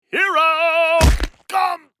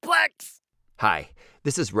Hi,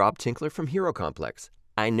 this is Rob Tinkler from Hero Complex.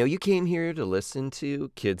 I know you came here to listen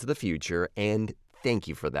to Kids of the Future, and thank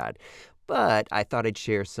you for that. But I thought I'd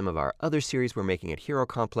share some of our other series we're making at Hero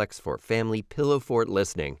Complex for family pillow fort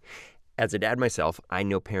listening. As a dad myself, I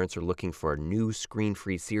know parents are looking for a new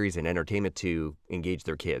screen-free series and entertainment to engage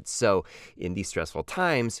their kids. So, in these stressful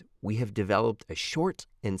times, we have developed a short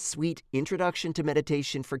and sweet introduction to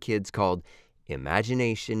meditation for kids called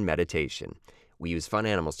Imagination Meditation. We use fun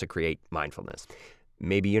animals to create mindfulness.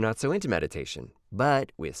 Maybe you're not so into meditation,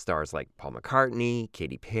 but with stars like Paul McCartney,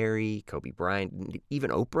 Katy Perry, Kobe Bryant, and even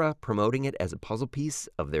Oprah promoting it as a puzzle piece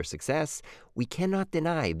of their success, we cannot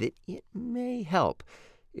deny that it may help.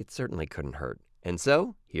 It certainly couldn't hurt. And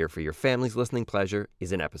so, here for your family's listening pleasure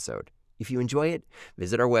is an episode. If you enjoy it,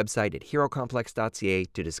 visit our website at herocomplex.ca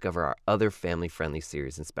to discover our other family-friendly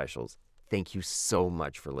series and specials. Thank you so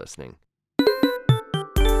much for listening.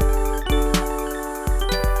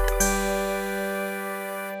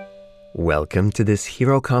 Welcome to this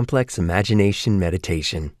Hero Complex Imagination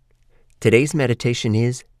Meditation. Today's meditation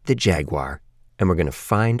is the Jaguar, and we're going to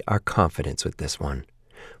find our confidence with this one.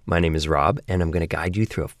 My name is Rob, and I'm going to guide you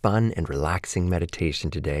through a fun and relaxing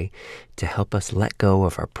meditation today to help us let go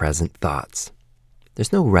of our present thoughts.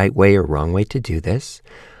 There's no right way or wrong way to do this.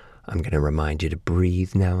 I'm going to remind you to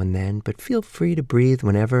breathe now and then, but feel free to breathe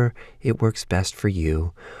whenever it works best for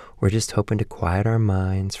you. We're just hoping to quiet our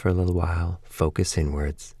minds for a little while, focus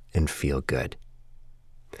inwards, and feel good.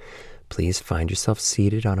 Please find yourself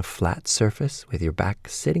seated on a flat surface with your back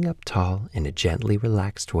sitting up tall in a gently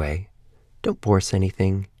relaxed way. Don't force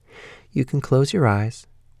anything. You can close your eyes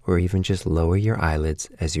or even just lower your eyelids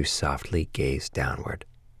as you softly gaze downward.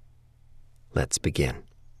 Let's begin.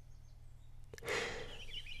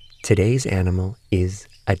 Today's animal is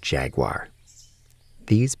a jaguar.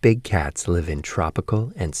 These big cats live in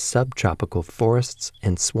tropical and subtropical forests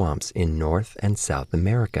and swamps in North and South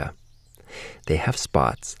America. They have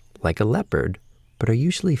spots like a leopard, but are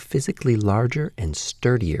usually physically larger and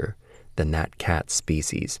sturdier than that cat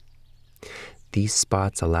species. These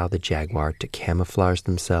spots allow the jaguar to camouflage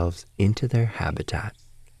themselves into their habitat.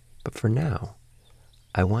 But for now,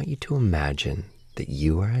 I want you to imagine that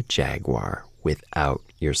you are a jaguar without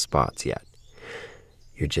your spots yet.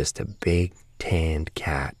 You're just a big, tanned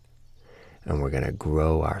cat, and we're going to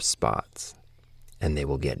grow our spots, and they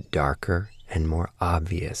will get darker and more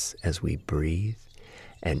obvious as we breathe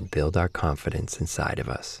and build our confidence inside of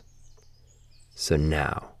us. So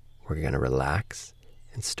now we're going to relax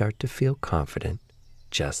and start to feel confident,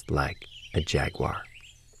 just like a jaguar.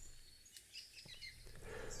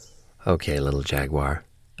 Okay, little jaguar,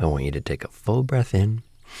 I want you to take a full breath in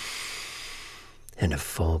and a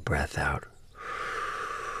full breath out.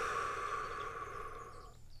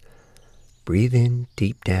 Breathe in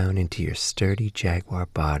deep down into your sturdy jaguar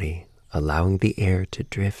body, allowing the air to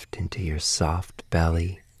drift into your soft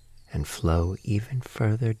belly and flow even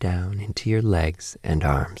further down into your legs and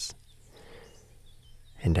arms.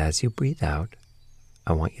 And as you breathe out,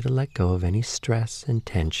 I want you to let go of any stress and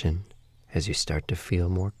tension as you start to feel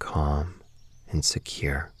more calm and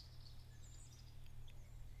secure.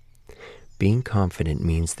 Being confident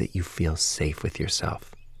means that you feel safe with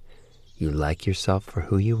yourself. You like yourself for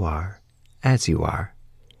who you are, as you are,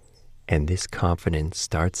 and this confidence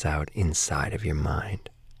starts out inside of your mind.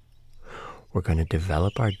 We're going to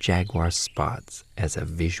develop our jaguar spots as a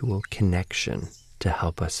visual connection to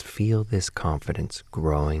help us feel this confidence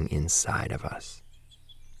growing inside of us.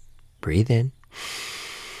 Breathe in,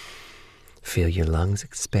 feel your lungs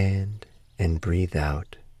expand, and breathe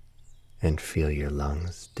out, and feel your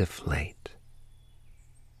lungs deflate.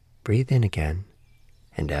 Breathe in again,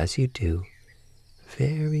 and as you do,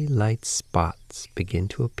 very light spots begin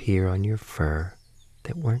to appear on your fur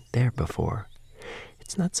that weren't there before.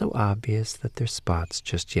 It's not so obvious that they're spots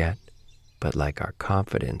just yet, but like our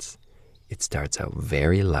confidence, it starts out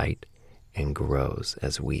very light and grows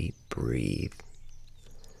as we breathe.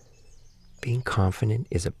 Being confident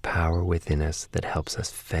is a power within us that helps us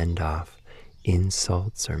fend off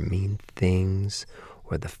insults or mean things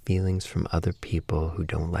or the feelings from other people who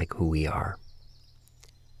don't like who we are.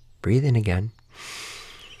 Breathe in again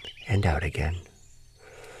and out again.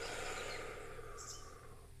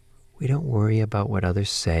 We don't worry about what others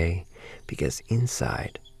say because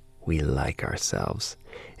inside we like ourselves.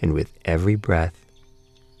 And with every breath,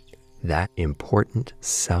 that important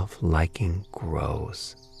self-liking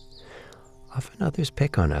grows. Often others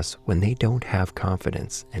pick on us when they don't have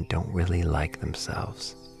confidence and don't really like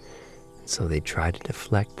themselves. And so they try to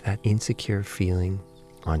deflect that insecure feeling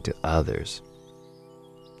onto others.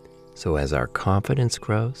 So as our confidence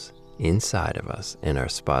grows inside of us and our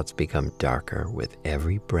spots become darker with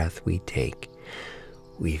every breath we take,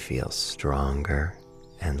 we feel stronger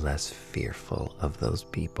and less fearful of those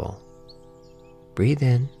people. Breathe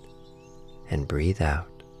in and breathe out.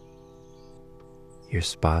 Your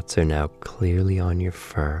spots are now clearly on your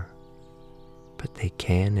fur, but they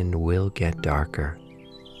can and will get darker.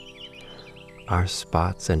 Our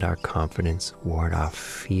spots and our confidence ward off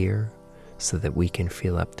fear so that we can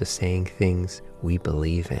feel up to saying things we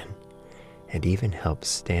believe in and even help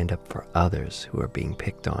stand up for others who are being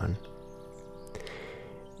picked on.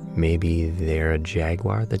 Maybe they're a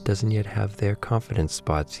jaguar that doesn't yet have their confidence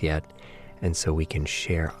spots yet, and so we can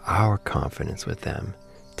share our confidence with them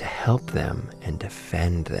to help them and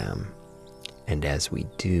defend them. And as we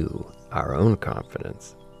do, our own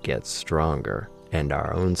confidence gets stronger and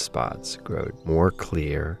our own spots grow more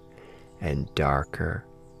clear and darker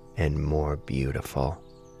and more beautiful.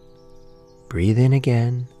 Breathe in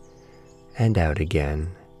again and out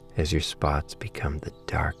again as your spots become the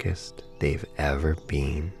darkest they've ever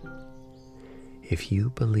been. If you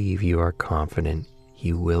believe you are confident,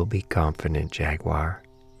 you will be confident, Jaguar.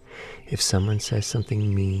 If someone says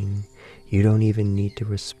something mean, you don't even need to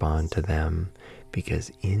respond to them,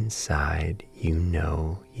 because inside you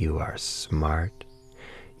know you are smart,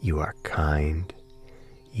 you are kind,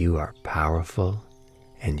 you are powerful,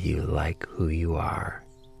 and you like who you are.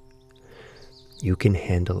 You can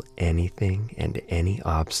handle anything and any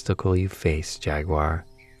obstacle you face, Jaguar,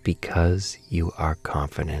 because you are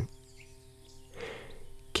confident.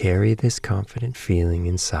 Carry this confident feeling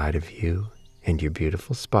inside of you and your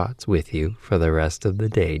beautiful spots with you for the rest of the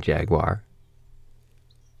day, Jaguar.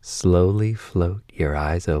 Slowly float your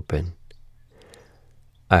eyes open.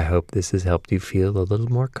 I hope this has helped you feel a little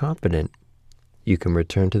more confident. You can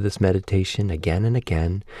return to this meditation again and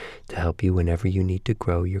again to help you whenever you need to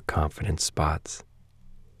grow your confidence spots.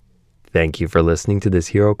 Thank you for listening to this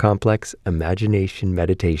Hero Complex Imagination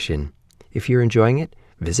Meditation. If you're enjoying it,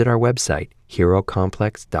 visit our website,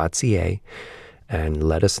 herocomplex.ca, and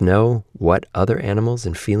let us know what other animals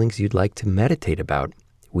and feelings you'd like to meditate about.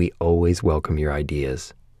 We always welcome your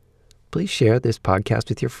ideas. Please share this podcast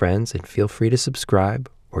with your friends and feel free to subscribe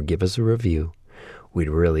or give us a review. We'd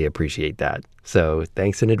really appreciate that. So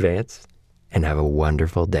thanks in advance and have a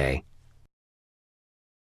wonderful day.